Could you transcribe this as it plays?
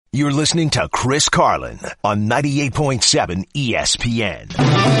You're listening to Chris Carlin on 98.7 ESPN.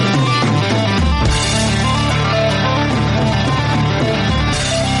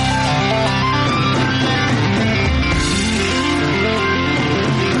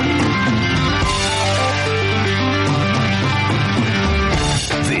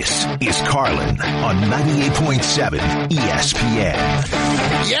 This is Carlin on 98.7 ESPN.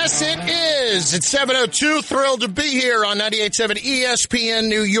 Yes, it is. It's 7:02. Thrilled to be here on 98.7 ESPN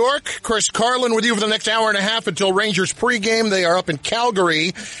New York. Chris Carlin with you for the next hour and a half until Rangers pregame. They are up in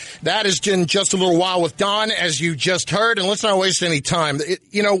Calgary. That is in just a little while with Don, as you just heard. And let's not waste any time.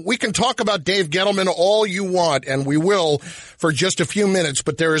 We can talk about Dave Gettleman all you want, and we will for just a few minutes.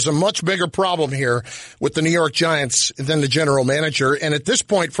 But there is a much bigger problem here with the New York Giants than the general manager. And at this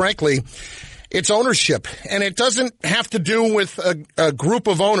point, frankly, it's ownership, and it doesn't have to do with a group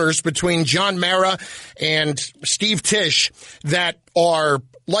of owners between John Mara and Steve Tisch that are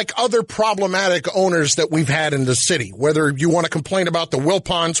like other problematic owners that we've had in the city. Whether you want to complain about the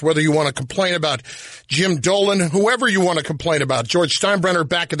Wilpons, whether you want to complain about Jim Dolan, whoever you want to complain about, George Steinbrenner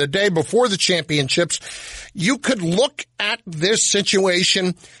back in the day before the championships, you could look at this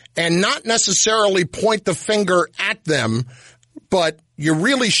situation and not necessarily point the finger at them, but you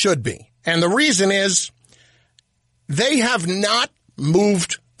really should be. And the reason is they have not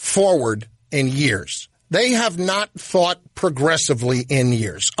moved forward in years. They have not thought progressively in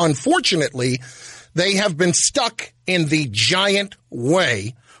years. Unfortunately, they have been stuck in the Giant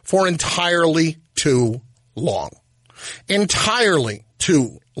way for entirely too long. Entirely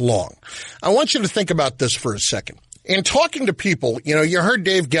too long. I want you to think about this for a second. In talking to people, you heard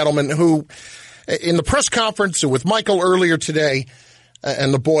Dave Gettleman, who in the press conference with Michael earlier today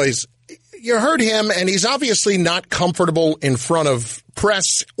and the boys, you heard him, and he's obviously not comfortable in front of press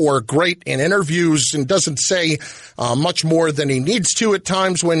or great in interviews and doesn't say much more than he needs to at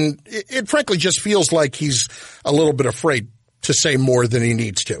times when it frankly just feels like he's a little bit afraid to say more than he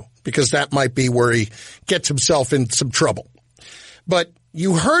needs to, because that might be where he gets himself in some trouble. But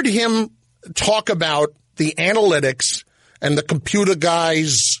you heard him talk about the analytics and the computer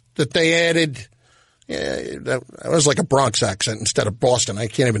guys that they added. Yeah, that was like a Bronx accent instead of Boston. I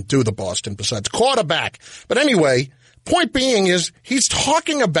can't even do the Boston besides quarterback. But anyway, point being is he's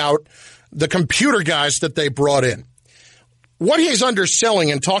talking about the computer guys that they brought in. What he's underselling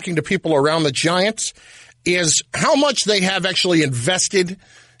and talking to people around the Giants is how much they have actually invested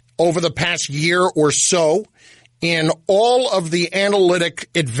over the past year or so in all of the analytic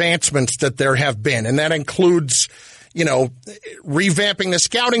advancements that there have been. And that includes revamping the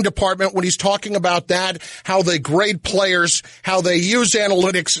scouting department when he's talking about that, how they grade players, how they use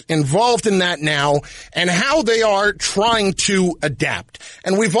analytics involved in that now, and how they are trying to adapt.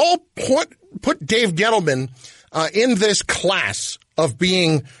 And we've all put Dave Gettleman in this class of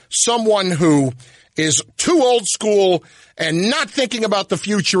being someone who is too old school and not thinking about the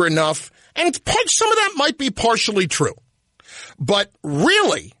future enough. And some of that might be partially true. But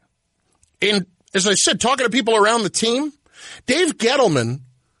really, as I said, talking to people around the team, Dave Gettleman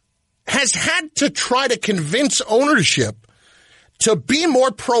has had to try to convince ownership to be more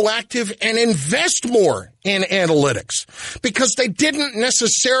proactive and invest more in analytics because they didn't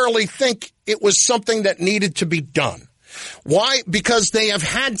necessarily think it was something that needed to be done. Why? Because they have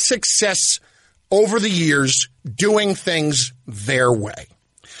had success over the years doing things their way.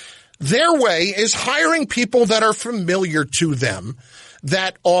 Their way is hiring people that are familiar to them,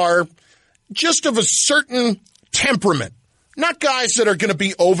 that are just of a certain temperament, not guys that are going to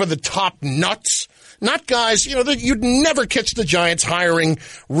be over the top nuts, not guys, that you'd never catch the Giants hiring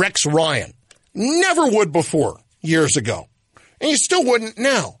Rex Ryan. Never would before years ago. And you still wouldn't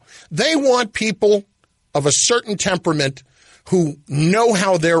now. They want people of a certain temperament who know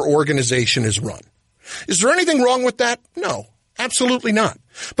how their organization is run. Is there anything wrong with that? No, absolutely not.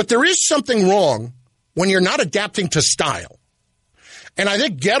 But there is something wrong when you're not adapting to style. And I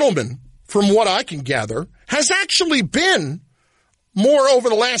think Gettleman, from what I can gather, has actually been more over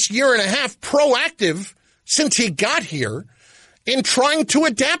the last year and a half proactive since he got here in trying to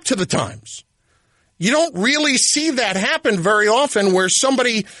adapt to the times. You don't really see that happen very often where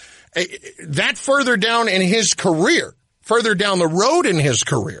somebody that further down in his career, further down the road in his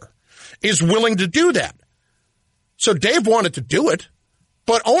career, is willing to do that. So Dave wanted to do it,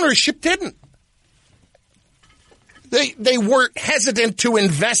 but ownership didn't. They were hesitant to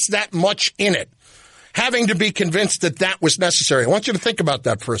invest that much in it, having to be convinced that that was necessary. I want you to think about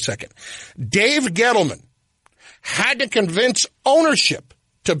that for a second. Dave Gettleman had to convince ownership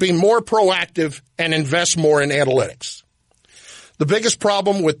to be more proactive and invest more in analytics. The biggest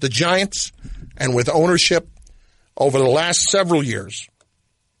problem with the Giants and with ownership over the last several years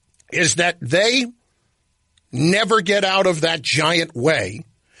is that they never get out of that giant way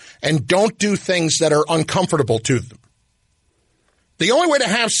and don't do things that are uncomfortable to them. The only way to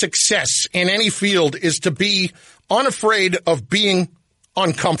have success in any field is to be unafraid of being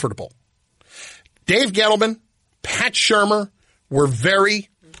uncomfortable. Dave Gettleman, Pat Shurmur were very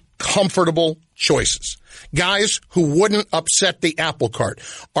comfortable choices. Guys who wouldn't upset the apple cart,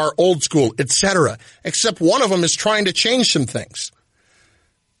 are old school, etc. Except one of them is trying to change some things.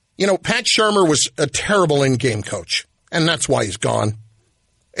 You know, Pat Shurmur was a terrible in-game coach, and that's why he's gone.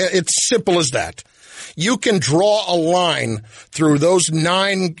 It's simple as that. You can draw a line through those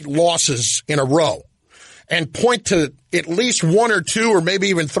 9 losses in a row and point to at least 1 or 2 or maybe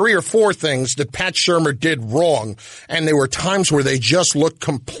even 3 or 4 things that Pat Shurmur did wrong. And there were times where they just looked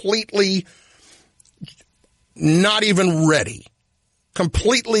completely not even ready,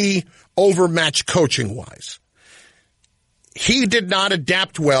 completely overmatched coaching-wise. He did not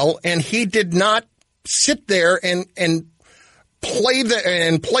adapt well, and he did not sit there and play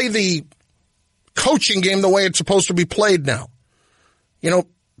the coaching game the way it's supposed to be played now. You know,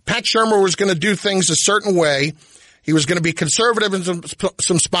 Pat Shurmur was going to do things a certain way. He was going to be conservative in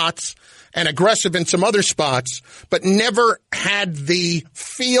some spots and aggressive in some other spots, but never had the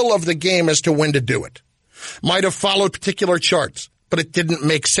feel of the game as to when to do it. Might have followed particular charts, but it didn't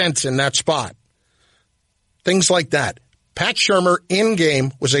make sense in that spot. Things like that. Pat Shurmur in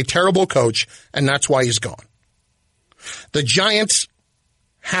game was a terrible coach, and that's why he's gone. The Giants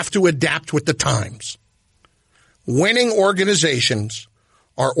have to adapt with the times. Winning organizations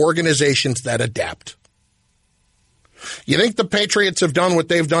are organizations that adapt. You think the Patriots have done what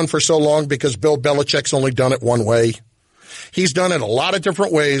they've done for so long because Bill Belichick's only done it one way? He's done it a lot of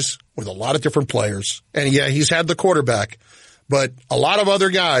different ways with a lot of different players. And yeah, he's had the quarterback, but a lot of other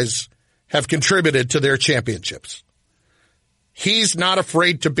guys have contributed to their championships. He's not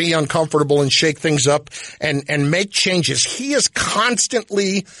afraid to be uncomfortable and shake things up and make changes. He is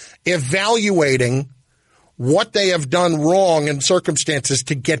constantly evaluating what they have done wrong in circumstances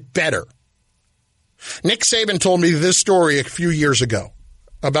to get better. Nick Saban told me this story a few years ago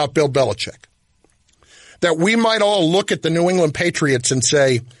about Bill Belichick, that we might all look at the New England Patriots and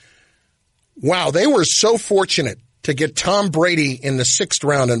say, wow, they were so fortunate to get Tom Brady in the 6th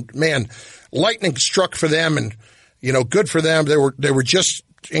round, and man, lightning struck for them, and you know, good for them. They were just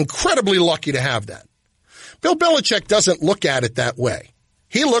incredibly lucky to have that. Bill Belichick doesn't look at it that way.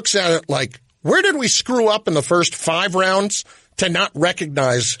 He looks at it like, where did we screw up in the first 5 rounds to not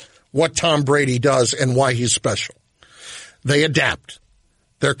recognize what Tom Brady does and why he's special? They adapt.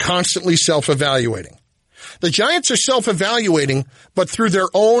 They're constantly self-evaluating. The Giants are self-evaluating, but through their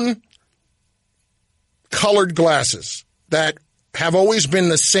own colored glasses that have always been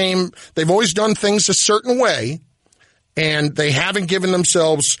the same. They've always done things a certain way, and they haven't given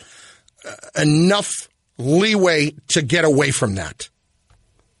themselves enough leeway to get away from that.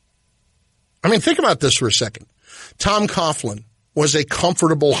 I mean, think about this for a second. Tom Coughlin was a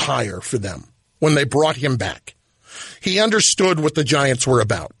comfortable hire for them when they brought him back. He understood what the Giants were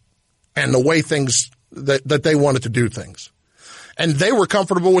about and the way things that they wanted to do things. And they were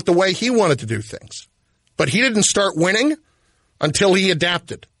comfortable with the way he wanted to do things. But he didn't start winning until he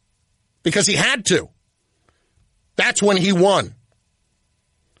adapted, because he had to. That's when he won.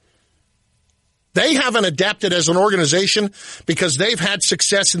 They haven't adapted as an organization because they've had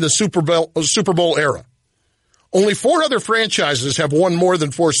success in the Super Bowl era. Only 4 other franchises have won more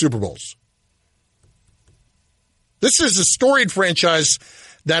than 4 Super Bowls. This is a storied franchise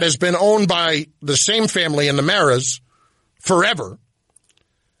that has been owned by the same family in the Maras forever.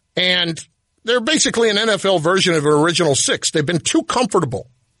 And they're basically an NFL version of an original 6. They've been too comfortable.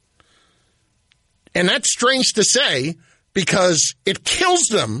 And that's strange to say because it kills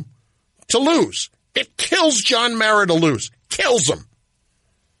them to lose. It kills John Mara to lose. Kills him.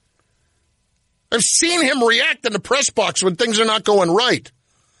 I've seen him react in the press box when things are not going right.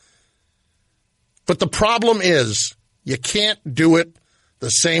 But the problem is you can't do it the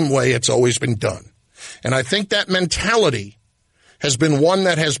same way it's always been done. And I think that mentality has been one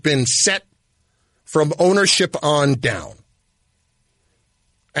that has been set from ownership on down.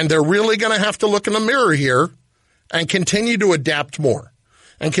 And they're really going to have to look in the mirror here and continue to adapt more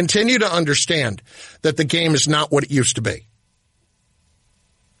and continue to understand that the game is not what it used to be.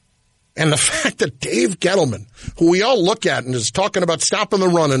 And the fact that Dave Gettleman, who we all look at and is talking about stopping the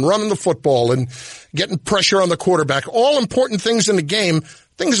run and running the football and getting pressure on the quarterback, all important things in the game,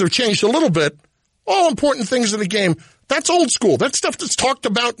 things have changed a little bit, all important things in the game, that's old school. That's stuff that's talked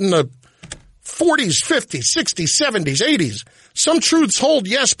about in the 40s, 50s, 60s, 70s, 80s. Some truths hold,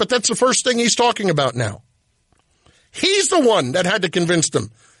 yes, but that's the first thing he's talking about now. He's the one that had to convince them,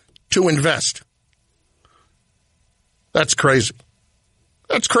 to invest. That's crazy.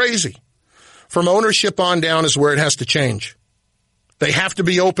 That's crazy. From ownership on down is where it has to change. They have to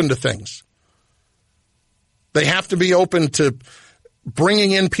be open to things. They have to be open to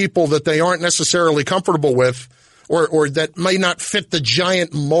bringing in people that they aren't necessarily comfortable with or that may not fit the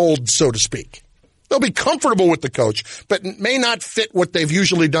giant mold, so to speak. They'll be comfortable with the coach, but may not fit what they've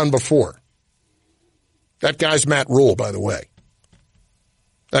usually done before. That guy's Matt Rule, by the way.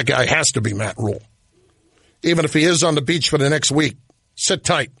 That guy has to be Matt Rule. Even if he is on the beach for the next week, sit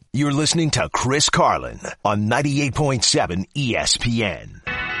tight. You're listening to Chris Carlin on 98.7 ESPN.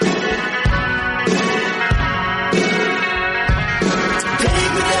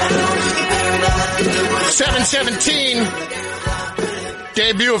 7:17.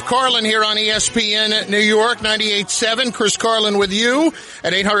 Debut of Carlin here on ESPN New York, 98.7. Chris Carlin with you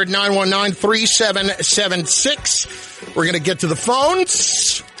at 800-919-3776. We're going to get to the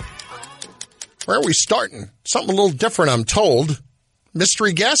phones. Where are we starting? Something a little different, I'm told.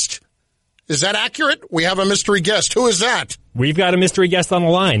 Mystery guest? Is that accurate? We have a mystery guest. Who is that? We've got a mystery guest on the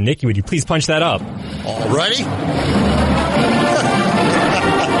line. Nikki, would you please punch that up? All righty.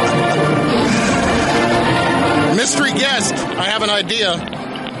 Mystery guest. I have an idea.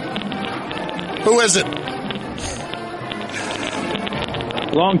 Who is it?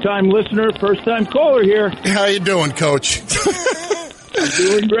 Long-time listener, first-time caller here. How you doing, Coach? I'm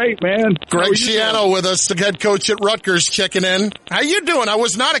doing great, man. Greg Schiano with us, the head coach at Rutgers, checking in. How you doing? I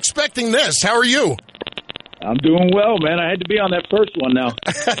was not expecting this. How are you? I'm doing well, man. I had to be on that first one now.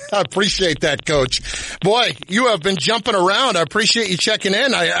 I appreciate that, Coach. Boy, you have been jumping around. I appreciate you checking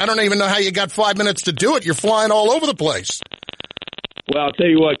in. I don't even know how you got 5 minutes to do it. You're flying all over the place. Well, I'll tell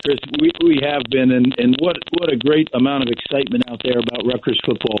you what, Chris, we have been, and what a great amount of excitement out there about Rutgers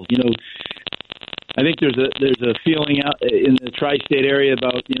football. You know, I think there's a feeling out in the tri-state area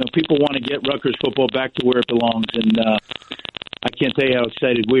about, you know, people want to get Rutgers football back to where it belongs, and I can't tell you how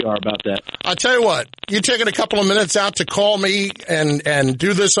excited we are about that. I'll tell you what, you taking a couple of minutes out to call me and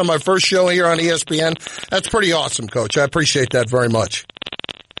do this on my first show here on ESPN, that's pretty awesome, Coach. I appreciate that very much.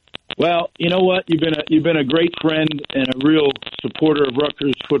 Well, you know what? You've been a great friend and a real supporter of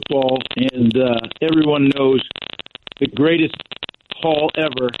Rutgers football, and everyone knows the greatest call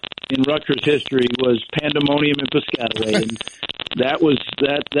ever in Rutgers history was Pandemonium in Piscataway, and that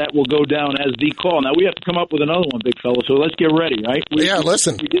will go down as the call. Now we have to come up with another one, big fella. So let's get ready, right?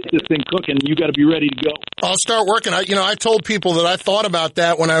 Listen, we get this thing cooking. You got to be ready to go. I'll start working. I told people that I thought about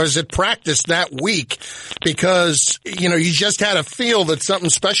that when I was at practice that week because you just had a feel that something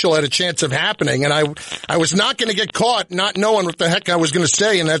special had a chance of happening, and I was not going to get caught not knowing what the heck I was going to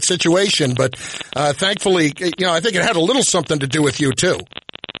say in that situation. But thankfully, I think it had a little something to do with you too.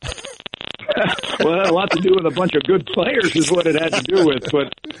 Well, it had a lot to do with a bunch of good players is what it had to do with.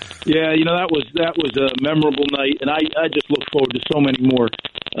 But, yeah, that was a memorable night, and I just look forward to so many more,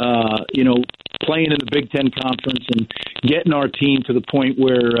 playing in the Big Ten Conference and getting our team to the point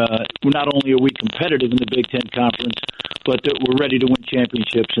where not only are we competitive in the Big Ten Conference, but that we're ready to win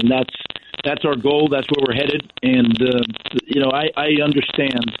championships. And that's our goal. That's where we're headed. And, I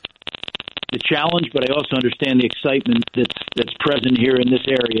understand the challenge, but I also understand the excitement that's present here in this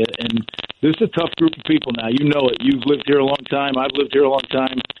area. And this is a tough group of people now. You know it. You've lived here a long time. I've lived here a long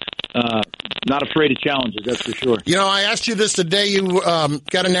time. Not afraid of challenges, that's for sure. I asked you this the day you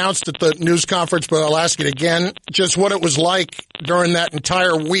got announced at the news conference, but I'll ask it again. Just what it was like during that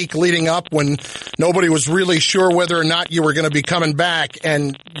entire week leading up when nobody was really sure whether or not you were going to be coming back,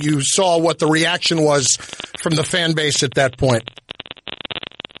 and you saw what the reaction was from the fan base at that point.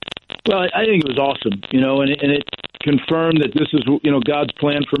 Well, I think it was awesome, and it confirmed that this is, God's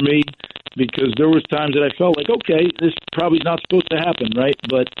plan for me, because there was times that I felt like, okay, this probably not supposed to happen, right?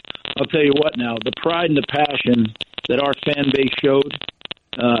 But I'll tell you what now, the pride and the passion that our fan base showed,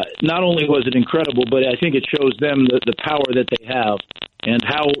 not only was it incredible, but I think it shows them the power that they have and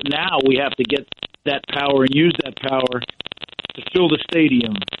how now we have to get that power and use that power to fill the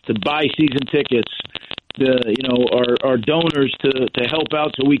stadium, to buy season tickets, our donors to help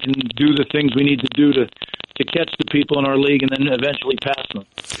out so we can do the things we need to do to catch the people in our league and then eventually pass them.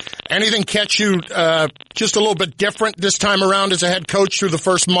 Anything catch you just a little bit different this time around as a head coach through the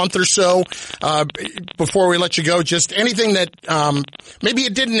first month or so before we let you go? Just anything that maybe you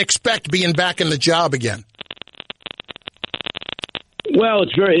didn't expect being back in the job again? Well,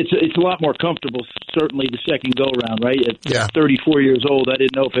 it's a lot more comfortable, certainly the second go-around, right? At 34 years old, I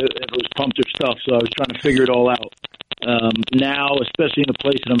didn't know if it was pumped or stuff, so I was trying to figure it all out. Now, especially in a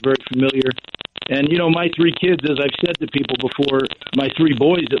place that I'm very familiar And, my 3 kids, as I've said to people before, my 3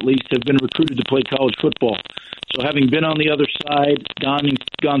 boys at least, have been recruited to play college football. So having been on the other side,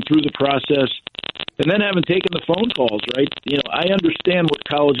 gone through the process, and then having taken the phone calls, right? I understand what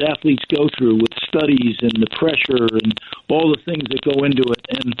college athletes go through with studies and the pressure and all the things that go into it.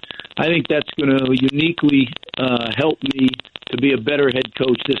 And I think that's going to uniquely help me to be a better head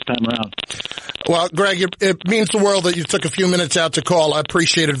coach this time around. Well, Greg, it means the world that you took a few minutes out to call. I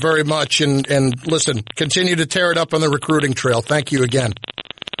appreciate it very much. And listen, continue to tear it up on the recruiting trail. Thank you again.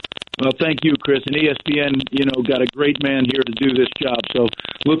 Well, thank you, Chris. And ESPN, got a great man here to do this job. So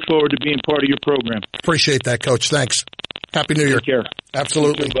look forward to being part of your program. Appreciate that, Coach. Thanks. Happy New Year. Take care.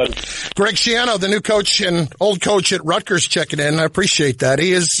 Absolutely. Greg Schiano, the new coach and old coach at Rutgers, checking in. I appreciate that.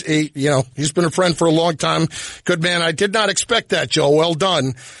 He's been a friend for a long time. Good man. I did not expect that, Joe. Well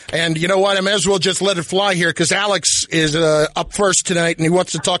done. And you know what? I may as well just let it fly here because Alex is up first tonight and he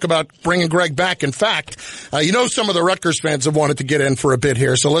wants to talk about bringing Greg back. In fact, some of the Rutgers fans have wanted to get in for a bit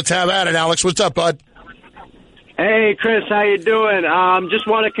here. So let's have at it, Alex. What's up, bud? Hey, Chris, how you doing? Just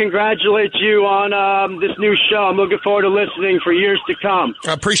want to congratulate you on this new show. I'm looking forward to listening for years to come.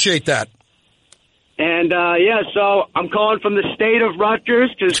 I appreciate that. And, so I'm calling from the state of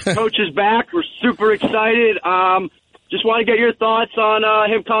Rutgers because Coach is back. We're super excited. Just want to get your thoughts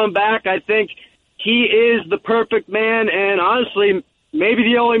on him coming back. I think he is the perfect man and, honestly,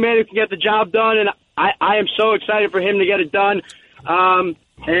 maybe the only man who can get the job done. And I am so excited for him to get it done.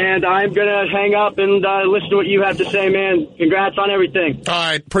 And I'm going to hang up and listen to what you have to say, man. Congrats on everything. All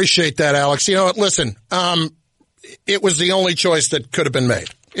right. Appreciate that, Alex. You know what? Listen, it was the only choice that could have been made.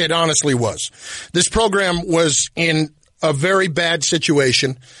 It honestly was. This program was in a very bad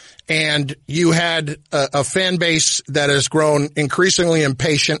situation, and you had a fan base that has grown increasingly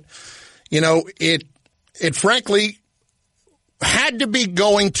impatient. It frankly had to be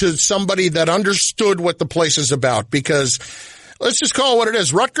going to somebody that understood what the place is about because – let's just call it what it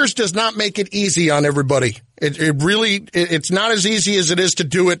is. Rutgers does not make it easy on everybody. It's not as easy as it is to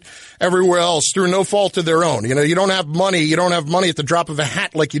do it everywhere else through no fault of their own. You don't have money. You don't have money at the drop of a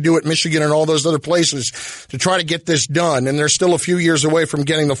hat like you do at Michigan and all those other places to try to get this done. And they're still a few years away from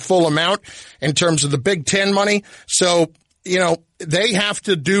getting the full amount in terms of the Big Ten money. So, they have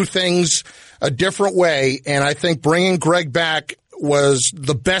to do things a different way. And I think bringing Greg back was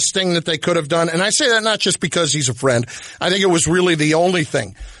the best thing that they could have done. And I say that not just because he's a friend. I think it was really the only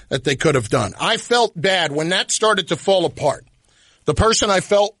thing that they could have done. I felt bad when that started to fall apart. The person I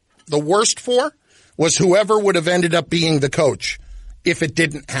felt the worst for was whoever would have ended up being the coach if it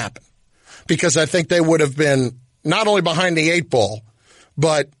didn't happen. Because I think they would have been not only behind the 8 ball,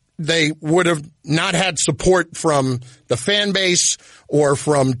 but they would have not had support from the fan base or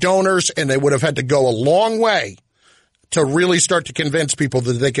from donors, and they would have had to go a long way to really start to convince people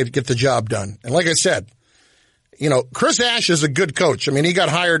that they could get the job done. And like I said, Chris Ash is a good coach. I mean, he got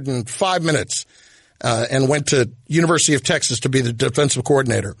hired in 5 minutes and went to University of Texas to be the defensive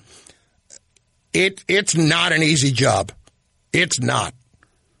coordinator. It's not an easy job. It's not.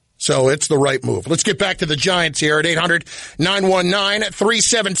 So it's the right move. Let's get back to the Giants here at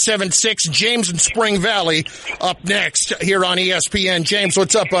 800-919-3776. James in Spring Valley up next here on ESPN. James,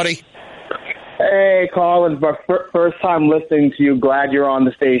 what's up, buddy? Hey, Carlin, my first time listening to you. Glad you're on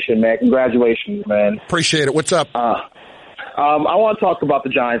the station, man. Congratulations, man. Appreciate it. What's up? I want to talk about the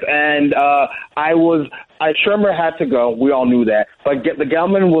Giants, and Shermer had to go. We all knew that, but the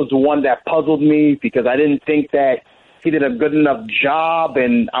Gelman was the one that puzzled me because I didn't think that he did a good enough job,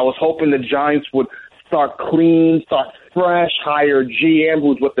 and I was hoping the Giants would start clean, start fresh, hire GM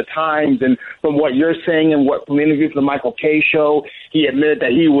who's with the times. And from what you're saying and from the interview from the Michael Kay show, he admitted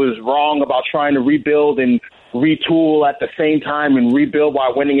that he was wrong about trying to rebuild and retool at the same time and rebuild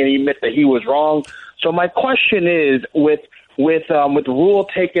while winning, and he admitted that he was wrong. So my question is, with Rule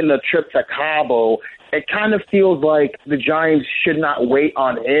taking the trip to Cabo, it kind of feels like the Giants should not wait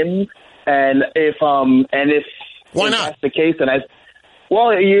on him. And if why not? That's the case, and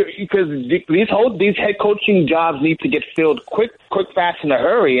because these head coaching jobs need to get filled quick, fast, in a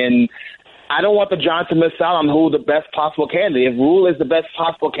hurry, and I don't want the Giants to miss out on who the best possible candidate. If Rule is the best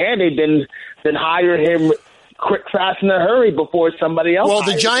possible candidate, then hire him quick, fast, in a hurry before somebody else. Well,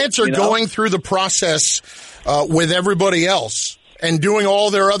 the Giants are going through the process with everybody else and doing all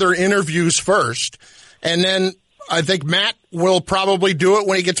their other interviews first, and then I think Matt will probably do it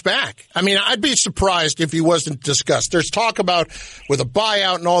when he gets back. I mean, I'd be surprised if he wasn't discussed. There's talk about with a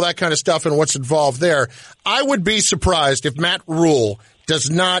buyout and all that kind of stuff and what's involved there. I would be surprised if Matt Rule does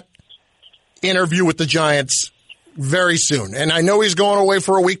not interview with the Giants very soon. And I know he's going away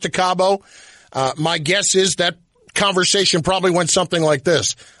for a week to Cabo. My guess is that conversation probably went something like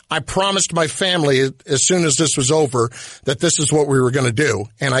this. I promised my family as soon as this was over that this is what we were going to do,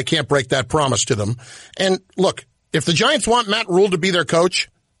 and I can't break that promise to them. And look, if the Giants want Matt Rule to be their coach,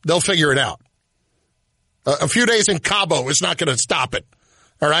 they'll figure it out. A few days in Cabo is not going to stop it.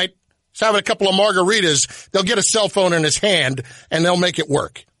 All right? He's having a couple of margaritas. They'll get a cell phone in his hand, and they'll make it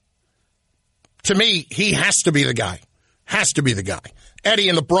work. To me, he has to be the guy. Has to be the guy. Eddie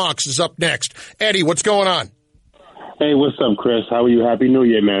in the Bronx is up next. Eddie, what's going on? Hey, what's up, Chris? How are you? Happy New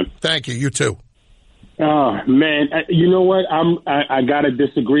Year, man. Thank you. You too. Oh, man. You know what? I got to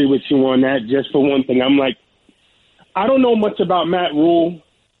disagree with you on that just for one thing. I'm like, I don't know much about Matt Rule,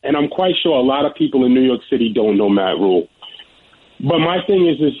 and I'm quite sure a lot of people in New York City don't know Matt Rule. But my thing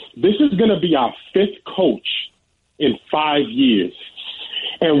is this is going to be our fifth coach in 5 years.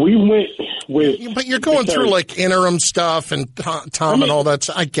 And we went with... But you're going through, like, interim stuff and Tom and all that.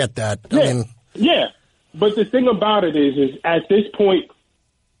 I get that. Yeah. But the thing about it is at this point,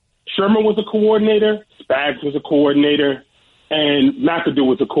 Sherman was a coordinator, Spags was a coordinator, and McAdoo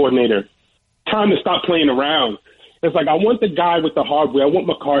was a coordinator. Time to stop playing around. It's like, I want the guy with the hardware. I want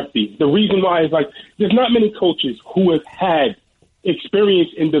McCarthy. The reason why is, like, there's not many coaches who have had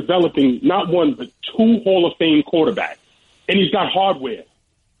experience in developing not one but two Hall of Fame quarterbacks. And he's got hardware.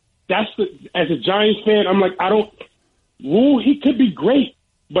 As a Giants fan, I'm like, Rule, he could be great,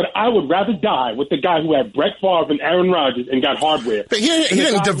 but I would rather die with the guy who had Brett Favre and Aaron Rodgers and got hardware. But he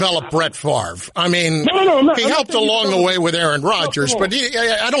didn't develop Brett Favre. I mean, he helped along the way with Aaron Rodgers, but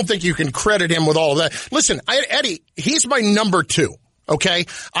I don't think you can credit him with all of that. Listen, Eddie, he's my number two, okay?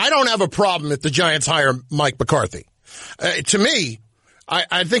 I don't have a problem if the Giants hire Mike McCarthy. To me,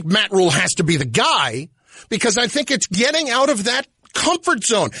 I think Matt Rule has to be the guy because I think it's getting out of that comfort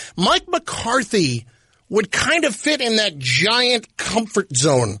zone. Mike McCarthy would kind of fit in that Giant comfort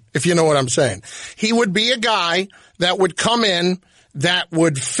zone, if you know what I'm saying. He would be a guy that would come in that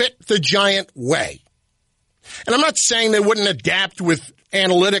would fit the Giant way. And I'm not saying they wouldn't adapt with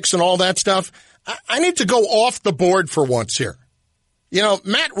analytics and all that stuff. I need to go off the board for once here. You know,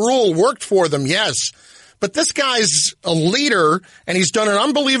 Matt Rule worked for them, yes, but this guy's a leader, and he's done an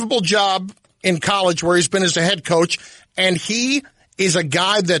unbelievable job in college where he's been as a head coach, and he is a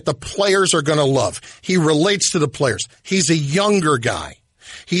guy that the players are going to love. He relates to the players. He's a younger guy.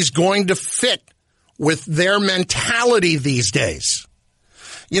 He's going to fit with their mentality these days.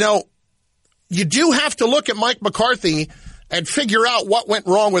 You know, you do have to look at Mike McCarthy and figure out what went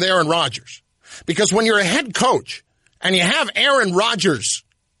wrong with Aaron Rodgers. Because when you're a head coach and you have Aaron Rodgers,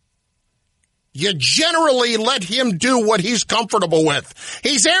 you generally let him do what he's comfortable with.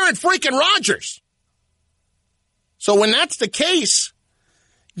 He's Aaron freaking Rodgers. So when that's the case,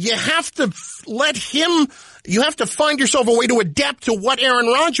 you have to let him, you have to find yourself a way to adapt to what Aaron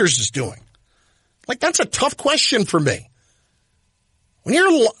Rodgers is doing. Like, that's a tough question for me. When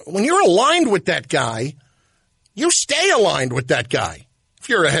you're aligned with that guy, you stay aligned with that guy. If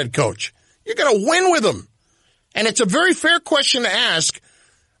you're a head coach, you're going to win with him. And it's a very fair question to ask.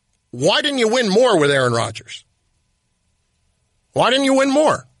 Why didn't you win more with Aaron Rodgers? Why didn't you win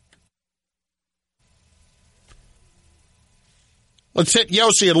more? Let's hit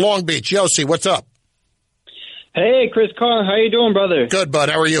Yossi at Long Beach. Yossi, what's up? Hey, Chris Carlin. How you doing, brother? Good, bud.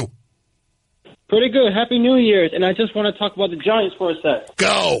 How are you? Pretty good. Happy New Year's. And I just want to talk about the Giants for a sec.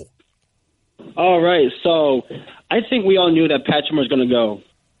 Go. All right. So I think we all knew that Patrick was going to go.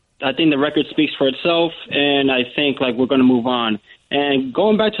 I think the record speaks for itself, and I think we're going to move on. And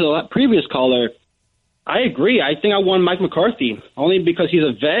going back to the previous caller, I agree. I think I want Mike McCarthy, only because he's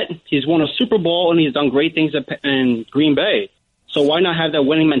a vet. He's won a Super Bowl, and he's done great things in Green Bay. So why not have that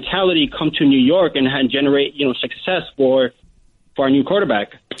winning mentality come to New York and generate, success for our new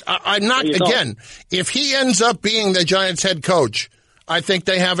quarterback? I'm not, again, if he ends up being the Giants head coach, I think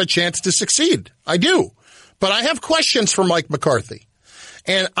they have a chance to succeed. I do. But I have questions for Mike McCarthy.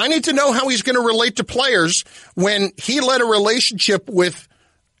 And I need to know how he's going to relate to players when he let a relationship with,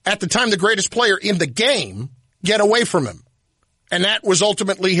 at the time, the greatest player in the game get away from him. And that was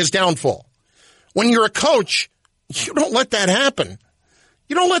ultimately his downfall. When you're a coach, you don't let that happen.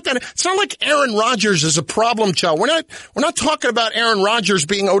 You don't let that. It's not like Aaron Rodgers is a problem child. We're not talking about Aaron Rodgers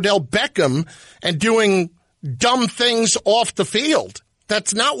being Odell Beckham and doing dumb things off the field.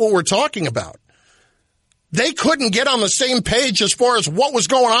 That's not what we're talking about. They couldn't get on the same page as far as what was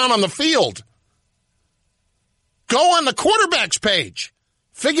going on the field. Go on the quarterback's page.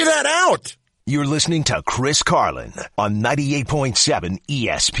 Figure that out. You're listening to Chris Carlin on 98.7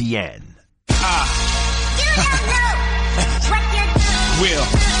 ESPN. Will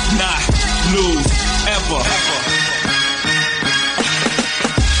not lose ever.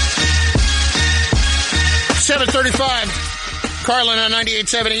 7:35. Carlin on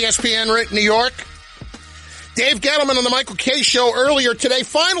 98.7 ESPN, New York. Dave Gettleman on the Michael Kay Show earlier today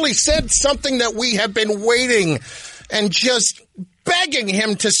finally said something that we have been waiting and just begging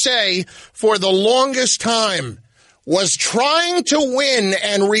him to say for the longest time. Was trying to win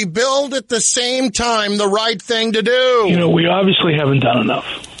and rebuild at the same time the right thing to do? You know, we obviously haven't done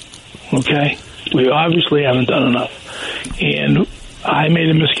enough, okay? We obviously haven't done enough. And I made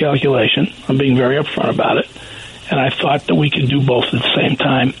a miscalculation. I'm being very upfront about it. And I thought that we could do both at the same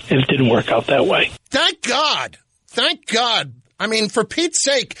time, and it didn't work out that way. Thank God. Thank God. I mean, for Pete's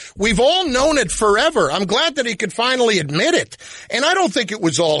sake, we've all known it forever. I'm glad that he could finally admit it. And I don't think it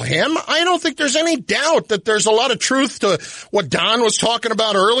was all him. I don't think there's any doubt that there's a lot of truth to what Don was talking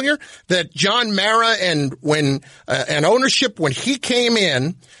about earlier, that John Mara and ownership, when he came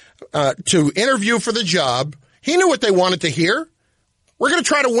in to interview for the job, he knew what they wanted to hear. We're going to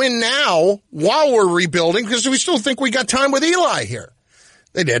try to win now while we're rebuilding because we still think we got time with Eli here.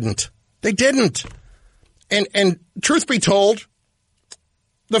 They didn't. They didn't. And truth be told,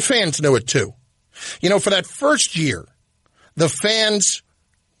 the fans knew it too. You know, for that first year, the fans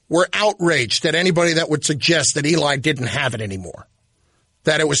were outraged at anybody that would suggest that Eli didn't have it anymore,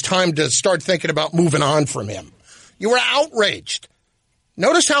 that it was time to start thinking about moving on from him. You were outraged.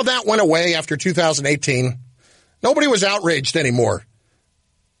 Notice how that went away after 2018. Nobody was outraged anymore.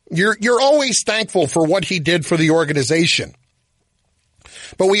 You're always thankful for what he did for the organization.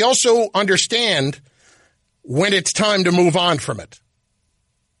 But we also understand when it's time to move on from it.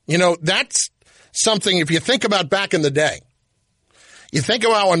 You know, that's something, if you think about back in the day, you think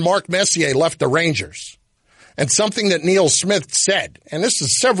about when Mark Messier left the Rangers and something that Neil Smith said, and this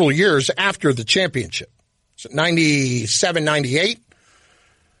is several years after the championship. Is it 97, 98?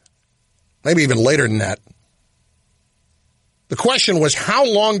 Maybe even later than that. The question was, how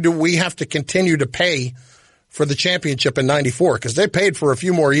long do we have to continue to pay for the championship in 94? Because they paid for a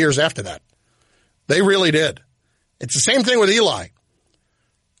few more years after that. They really did. It's the same thing with Eli.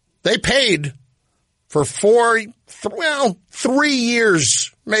 They paid for 3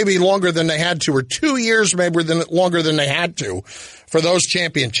 years, maybe longer than they had to, or 2 years, maybe longer than they had to, for those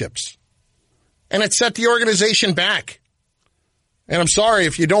championships. And it set the organization back. And I'm sorry,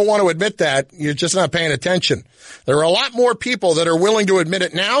 if you don't want to admit that, you're just not paying attention. There are a lot more people that are willing to admit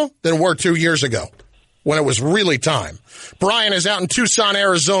it now than were 2 years ago, when it was really time. Brian is out in Tucson,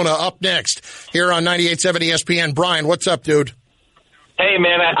 Arizona, up next here on 98.7 ESPN. Brian, what's up, dude? Hey,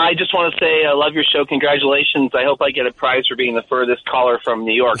 man, I just want to say I love your show. Congratulations. I hope I get a prize for being the furthest caller from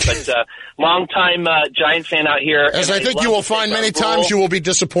New York. But long-time Giant fan out here. As I think you will find many times, you will be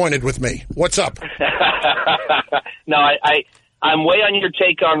disappointed with me. What's up? No, I'm way on your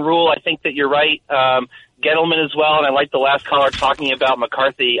take on Rule. I think that you're right. Gettleman as well, and I like the last caller talking about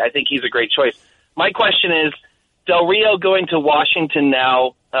McCarthy. I think he's a great choice. My question is, Del Rio going to Washington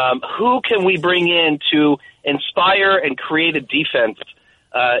now, who can we bring in to inspire and create a defense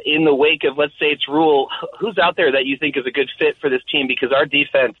in the wake of, let's say it's Rule? Who's out there that you think is a good fit for this team? Because our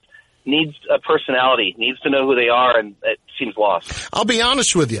defense needs a personality, needs to know who they are, and it seems lost. I'll be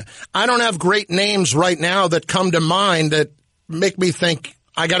honest with you. I don't have great names right now that come to mind that make me think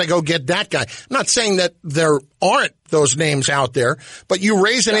I got to go get that guy. I'm not saying that there aren't those names out there, but you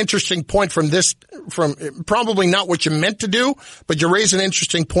raise an interesting point from probably not what you meant to do, but you raise an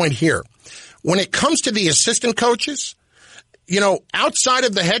interesting point here. When it comes to the assistant coaches, you know, outside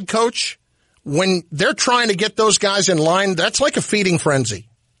of the head coach, when they're trying to get those guys in line, that's like a feeding frenzy.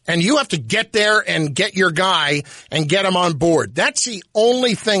 And you have to get there and get your guy and get him on board. That's the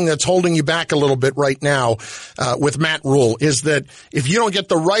only thing that's holding you back a little bit right now with Matt Rule, is that if you don't get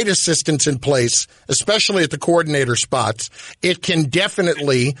the right assistants in place, especially at the coordinator spots, it can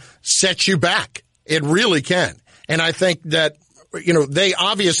definitely set you back. It really can. And I think that, you know, they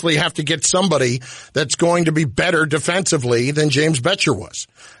obviously have to get somebody that's going to be better defensively than James Betcher was.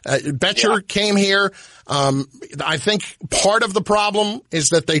 Betcher came here. I think part of the problem is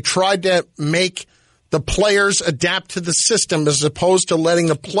that they tried to make the players adapt to the system as opposed to letting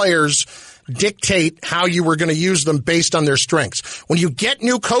the players dictate how you were going to use them based on their strengths. When you get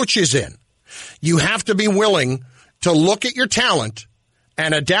new coaches in, you have to be willing to look at your talent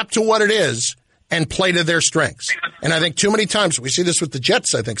and adapt to what it is and play to their strengths. And I think too many times, we see this with the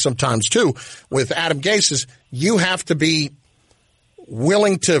Jets, I think sometimes too, with Adam Gase, is you have to be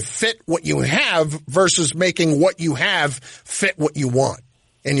willing to fit what you have versus making what you have fit what you want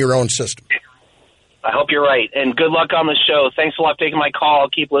in your own system. I hope you're right. And good luck on the show. Thanks a lot for taking my call. I'll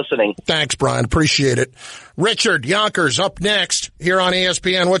keep listening. Thanks, Brian. Appreciate it. Richard Yonkers up next here on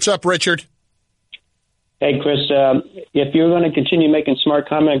ESPN. What's up, Richard? Hey, Chris, if you're going to continue making smart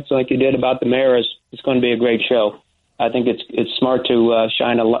comments like you did about the Maras, it's going to be a great show. I think it's smart to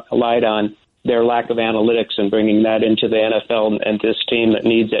shine a light on their lack of analytics and bringing that into the NFL and this team that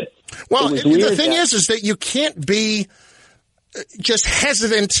needs it. Well, the thing is that you can't be just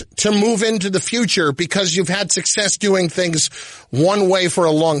hesitant to move into the future because you've had success doing things one way for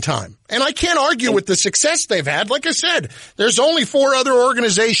a long time. And I can't argue with the success they've had. Like I said, there's only 4 other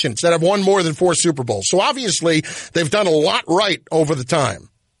organizations that have won more than 4 Super Bowls. So obviously they've done a lot right over the time.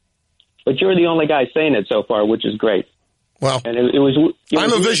 But you're the only guy saying it so far, which is great. Well, and it was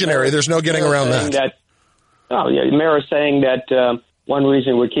I'm a visionary. There's no getting around that. Mara's saying that one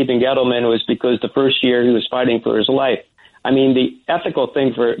reason we're keeping Gettleman was because the first year he was fighting for his life. I mean, the ethical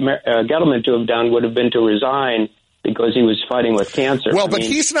thing for Gettleman to have done would have been to resign because he was fighting with cancer. Well, but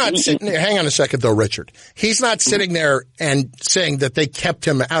he's not sitting there. Hang on a second, though, Richard. He's not sitting there and saying that they kept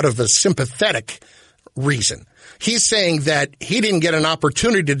him out of a sympathetic reason. He's saying that he didn't get an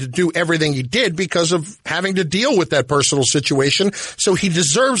opportunity to do everything he did because of having to deal with that personal situation, so he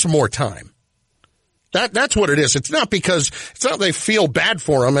deserves more time. That's what it is. It's not they feel bad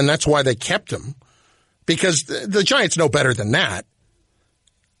for him and that's why they kept him. Because the Giants know better than that.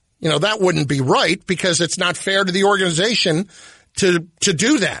 You know, that wouldn't be right because it's not fair to the organization to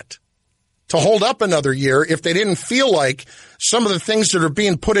do that, to hold up another year if they didn't feel like some of the things that are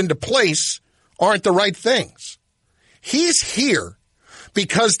being put into place aren't the right things. He's here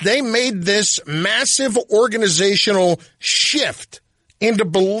because they made this massive organizational shift into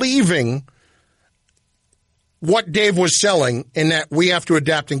believing what Dave was selling in that we have to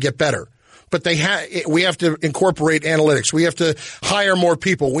adapt and get better. But we have to incorporate analytics. We have to hire more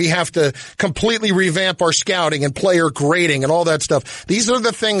people. We have to completely revamp our scouting and player grading and all that stuff. These are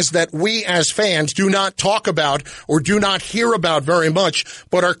the things that we as fans do not talk about or do not hear about very much,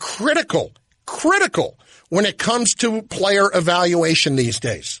 but are critical when it comes to player evaluation these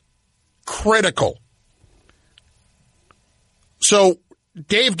days. Critical. So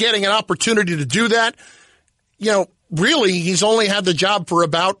Dave getting an opportunity to do that, really, he's only had the job for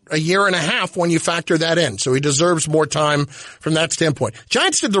about a year and a half when you factor that in. So he deserves more time from that standpoint.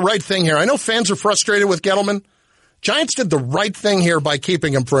 Giants did the right thing here. I know fans are frustrated with Gettleman. Giants did the right thing here by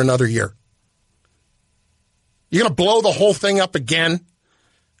keeping him for another year. You're going to blow the whole thing up again,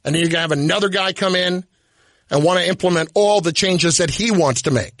 and then you're going to have another guy come in and want to implement all the changes that he wants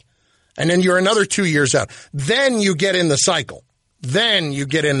to make. And then you're another 2 years out. Then you get in the cycle. Then you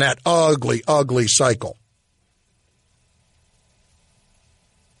get in that ugly, ugly cycle.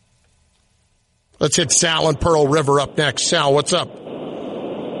 Let's hit Sal and Pearl River up next. Sal, what's up?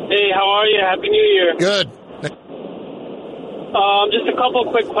 Hey, how are you? Happy New Year. Good. Just a couple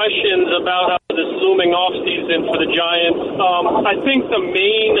quick questions about this looming off season for the Giants. I think the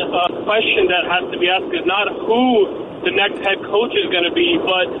main question that has to be asked is not who the next head coach is going to be,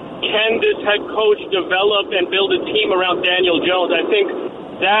 but can this head coach develop and build a team around Daniel Jones? I think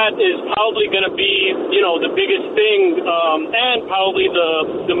that is probably going to be, the biggest thing, and probably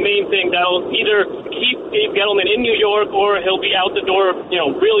the main thing that'll either keep Dave Gettleman in New York or he'll be out the door,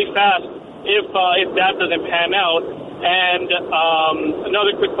 really fast if that doesn't pan out. And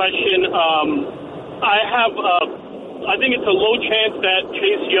another quick question: I think it's a low chance that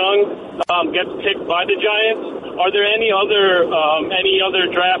Chase Young gets picked by the Giants. Are there any other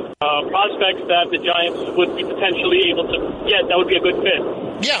draft prospects that the Giants would be potentially able to get that would be a good fit?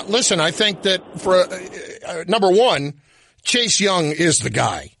 Yeah, listen, I think that for number one, Chase Young is the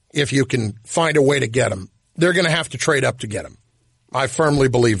guy. If you can find a way to get him, they're going to have to trade up to get him. I firmly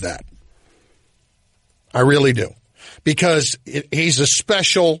believe that. I really do, because he's a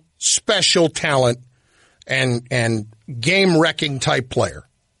special talent and game-wrecking type player.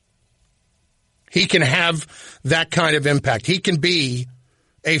 He can have that kind of impact. He can be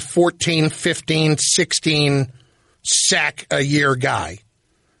a 14, 15, 16 sack a year guy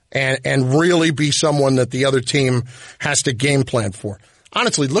and really be someone that the other team has to game plan for.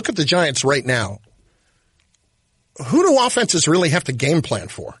 Honestly, look at the Giants right now. Who do offenses really have to game plan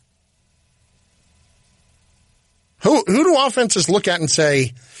for? Who do offenses look at and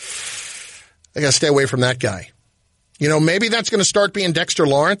say, I got to stay away from that guy? Maybe that's going to start being Dexter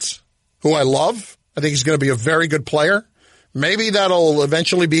Lawrence, who I love. I think he's going to be a very good player. Maybe that'll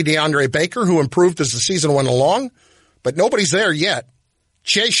eventually be DeAndre Baker, who improved as the season went along, but nobody's there yet.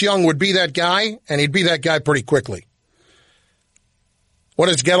 Chase Young would be that guy, and he'd be that guy pretty quickly. What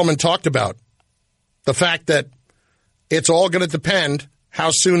has Gettleman talked about? The fact that it's all going to depend how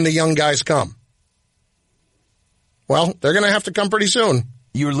soon the young guys come. Well, they're going to have to come pretty soon.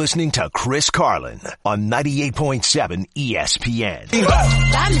 You're listening to Chris Carlin on 98.7 ESPN.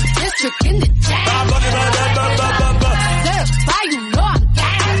 I'm the district in the town. Verify, you know I'm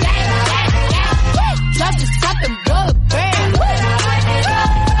gang. Love to stop and roll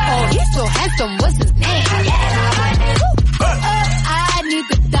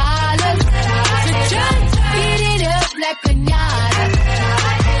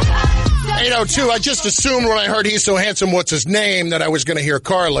 8:02. I just assumed when I heard He's So Handsome, What's His Name, that I was going to hear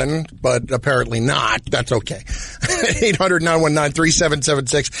Carlin, but apparently not. That's okay.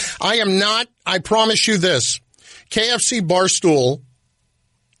 800-919-3776. I am not, I promise you this. KFC Barstool,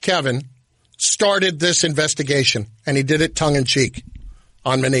 Kevin, started this investigation, and he did it tongue-in-cheek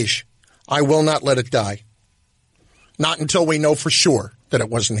on Manish. I will not let it die. Not until we know for sure that it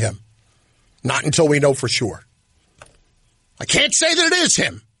wasn't him. Not until we know for sure. I can't say that it is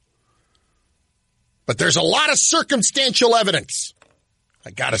him. But there's a lot of circumstantial evidence.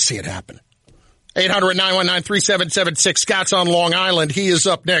 I got to see it happen. 800-919-3776. Scott's on Long Island. He is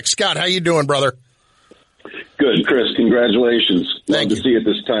up next. Scott, how you doing, brother? Good, Chris. Congratulations. Love to see you at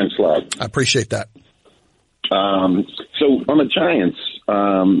this time slot. I appreciate that. So on the Giants,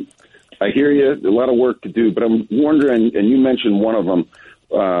 I hear you. A lot of work to do, but I'm wondering, and you mentioned one of them,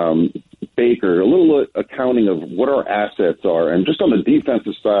 Baker, a little accounting of what our assets are, and just on the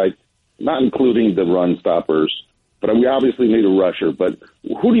defensive side, not including the run stoppers, but we obviously need a rusher. But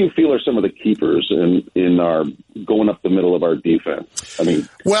who do you feel are some of the keepers in our going up the middle of our defense? I mean,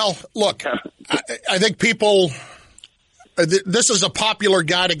 well, look, I think people. This is a popular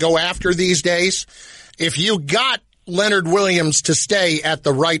guy to go after these days. If you got Leonard Williams to stay at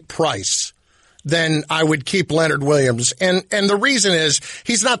the right price, then I would keep Leonard Williams. And the reason is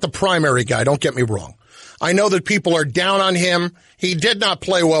he's not the primary guy. Don't get me wrong. I know that people are down on him. He did not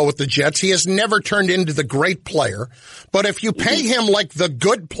play well with the Jets. He has never turned into the great player. But if you pay him like the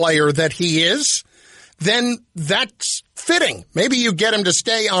good player that he is, then that's fitting. Maybe you get him to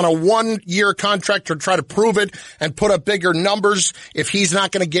stay on a 1-year contract to try to prove it and put up bigger numbers if he's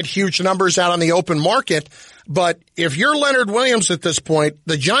not going to get huge numbers out on the open market. But if you're Leonard Williams at this point,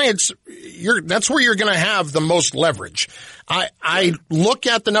 the Giants, that's where you're going to have the most leverage. I look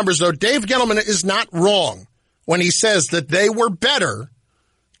at the numbers, though. Dave Gettleman is not wrong when he says that they were better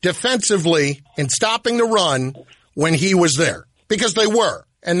defensively in stopping the run when he was there, because they were.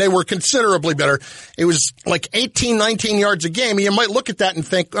 And they were considerably better. It was like 18, 19 yards a game. You might look at that and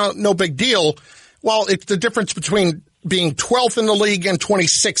think, oh, no big deal. Well, it's the difference between being 12th in the league and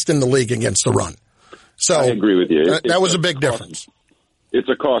 26th in the league against the run. So I agree with you. That was a big difference. It's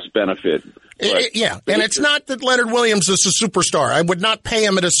a cost benefit. Yeah, and it's not that Leonard Williams is a superstar. I would not pay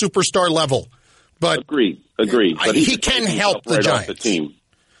him at a superstar level. But Agreed. But he can help the Giants. The team.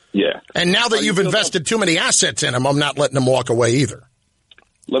 Yeah. And now that you've invested too many assets in him, I'm not letting him walk away either.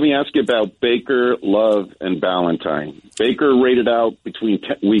 Let me ask you about Baker, Love, and Ballantyne. Baker rated out between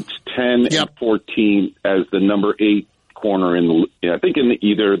weeks 10 and 14 as the number 8 corner in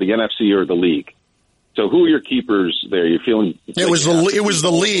either the NFC or the league. So who are your keepers there? You're feeling it was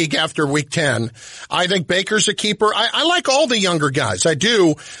the league after week 10. I think Baker's a keeper. I like all the younger guys. I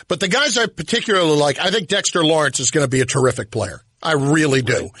do, but the guys I particularly like, I think Dexter Lawrence is going to be a terrific player. I really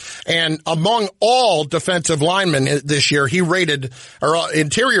do. And among all defensive linemen this year,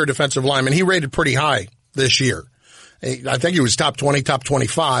 interior defensive linemen, he rated pretty high this year. I think he was top 20, top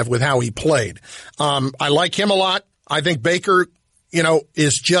 25 with how he played. I like him a lot. I think Baker,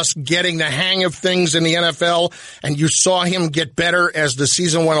 is just getting the hang of things in the NFL, and you saw him get better as the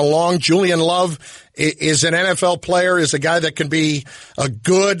season went along. Julian Love is an NFL player, is a guy that can be a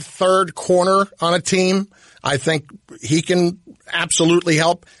good third corner on a team. I think he can absolutely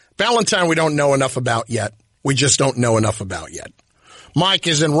help. Ballantyne we don't know enough about yet. We just don't know enough about yet. Mike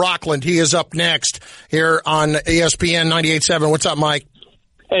is in Rockland. He is up next here on ESPN 98.7. What's up, Mike?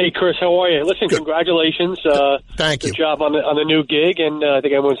 Hey, Chris, how are you? Listen, congratulations. Thank you. Good job on the new gig, and I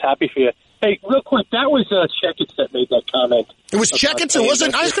think everyone's happy for you. Hey, real quick, that was Checkitz that made that comment. It was Checkitz? It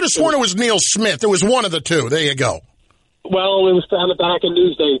wasn't? I could have sworn it was Neil Smith. It was one of the two. There you go. Well, it was on the back of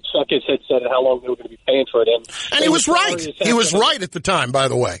Newsday. Checkitz had said how long they were going to be paying for it. And he was right. He was right at the time, by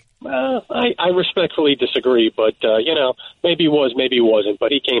the way. I respectfully disagree, but, maybe he was, maybe he wasn't,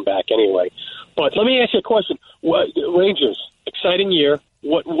 but he came back anyway. But let me ask you a question. Rangers, exciting year.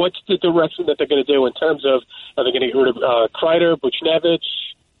 What's the direction that they're going to do in terms of, are they going to get rid of Kreider, Buchnevich?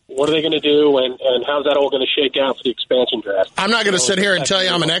 What are they going to do, and how's that all going to shake out for the expansion draft? I'm not going to sit here and tell you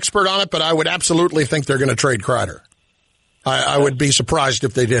I'm an expert on it, but I would absolutely think they're going to trade Kreider. I would be surprised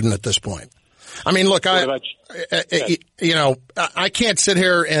if they didn't at this point. I mean, look, I can't sit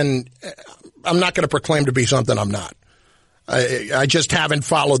here and I'm not going to proclaim to be something I'm not. I just haven't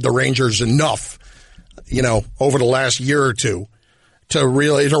followed the Rangers enough, over the last year or two to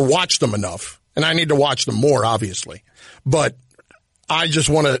watch them enough. And I need to watch them more, obviously. But I just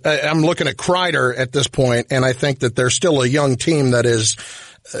I'm looking at Kreider at this point, and I think that they're still a young team that is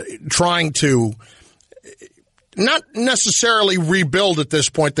trying to not necessarily rebuild at this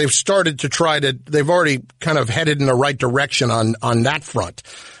point. They've started to they've already kind of headed in the right direction on that front.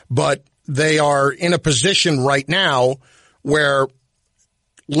 But they are in a position right now where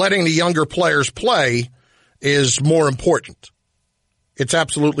letting the younger players play is more important. It's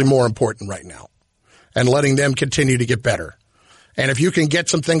absolutely more important right now. And letting them continue to get better. And if you can get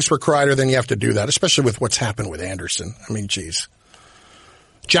some things for Kreider, then you have to do that, especially with what's happened with Anderson. I mean, geez.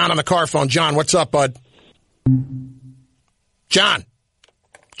 John on the car phone. John, what's up, bud? John.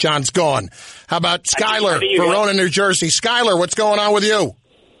 John's gone. How about Skyler, Verona, New Jersey? Skyler, what's going on with you?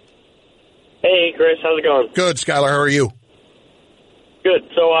 Hey, Chris. How's it going? Good, Skyler. How are you? Good.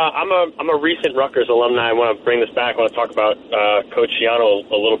 So I'm a recent Rutgers alumni. I want to bring this back. I want to talk about Coach Schiano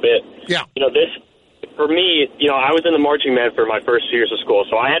a little bit. Yeah. This, for me, I was in the marching band for my first 2 years of school,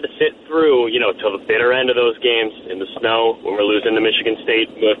 so I had to sit through, till the bitter end of those games in the snow when we're losing to Michigan State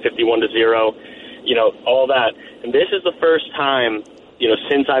 51-0, all that. And this is the first time,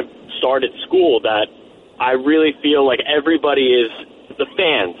 since I've started school that I really feel like the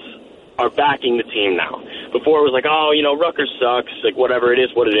fans are backing the team now. Before it was like, Rutgers sucks, like whatever, it is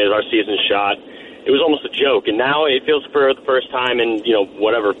what it is, our season's shot. It was almost a joke, and now it feels for the first time in, 5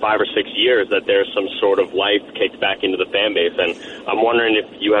 or 6 years that there's some sort of life kicked back into the fan base, and I'm wondering if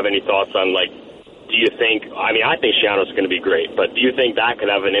you have any thoughts on, do you think, I think Schiano's going to be great, but do you think that could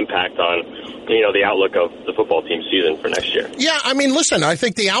have an impact on, the outlook of the football team season for next year? Yeah, listen, I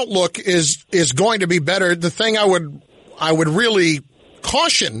think the outlook is going to be better. The thing I would really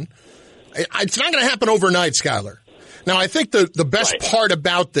caution, it's not going to happen overnight, Skyler. Now, I think the best part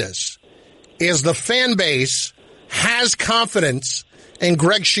about this is the fan base has confidence in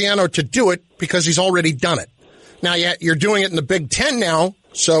Greg Schiano to do it because he's already done it. Now, you're doing it in the Big Ten now,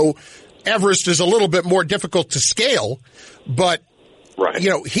 so Everest is a little bit more difficult to scale, but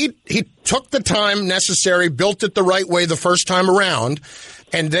he took the time necessary, built it the right way the first time around,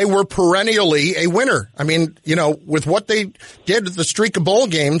 and they were perennially a winner. With what they did with the streak of bowl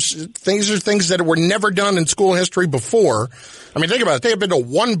games, things are things that were never done in school history before. Think about it. They have been to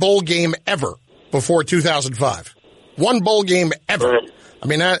one bowl game ever before 2005. One bowl game ever.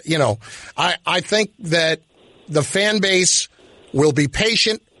 I think that the fan base will be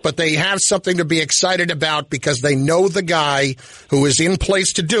patient, but they have something to be excited about because they know the guy who is in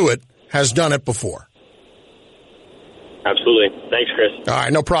place to do it has done it before. Absolutely. Thanks, Chris. All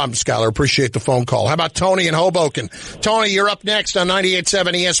right, no problem, Skyler. Appreciate the phone call. How about Tony in Hoboken? Tony, you're up next on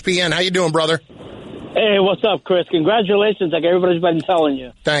 98.7 ESPN. How you doing, brother? Hey, what's up, Chris? Congratulations, like everybody's been telling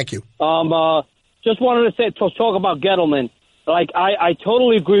you. Thank you. Just wanted to talk about Gettleman. I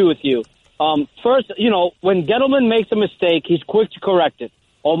totally agree with you. First, when Gettleman makes a mistake, he's quick to correct it.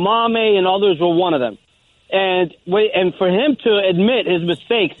 Omame and others were one of them. And for him to admit his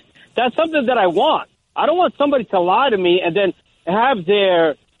mistakes, that's something that I want. I don't want somebody to lie to me and then have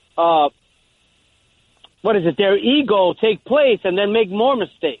their ego take place and then make more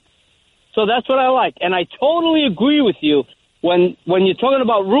mistakes. So that's what I like. And I totally agree with you when you're talking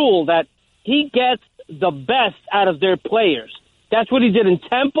about Rule that he gets the best out of their players. That's what he did in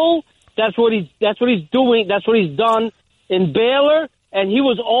Temple. That's what he's doing. That's what he's done in Baylor. And he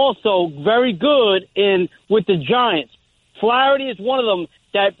was also very good with the Giants. Flaherty is one of them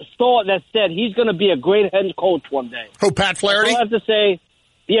that said he's going to be a great head coach one day. Who, Pat Flaherty? I have to say,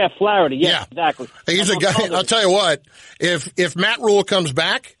 yeah, Flaherty. Yeah, exactly. He's a guy. I'll tell you what. If Matt Rule comes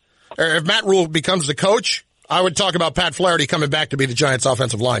back, or if Matt Rule becomes the coach, I would talk about Pat Flaherty coming back to be the Giants'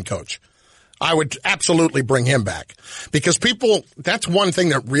 offensive line coach. I would absolutely bring him back because that's one thing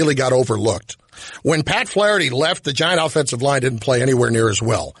that really got overlooked. When Pat Flaherty left, the Giant offensive line didn't play anywhere near as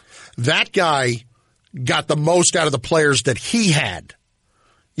well. That guy got the most out of the players that he had.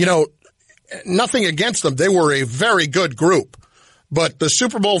 Nothing against them. They were a very good group. But the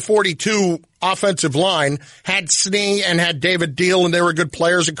Super Bowl 42 offensive line had Snee and had David Deal, and they were good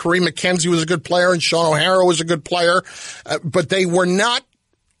players, and Kareem McKenzie was a good player, and Sean O'Hara was a good player. But they were not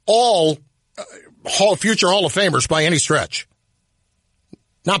all future Hall of Famers by any stretch.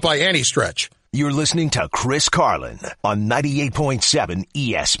 Not by any stretch. You're listening to Chris Carlin on 98.7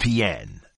 ESPN.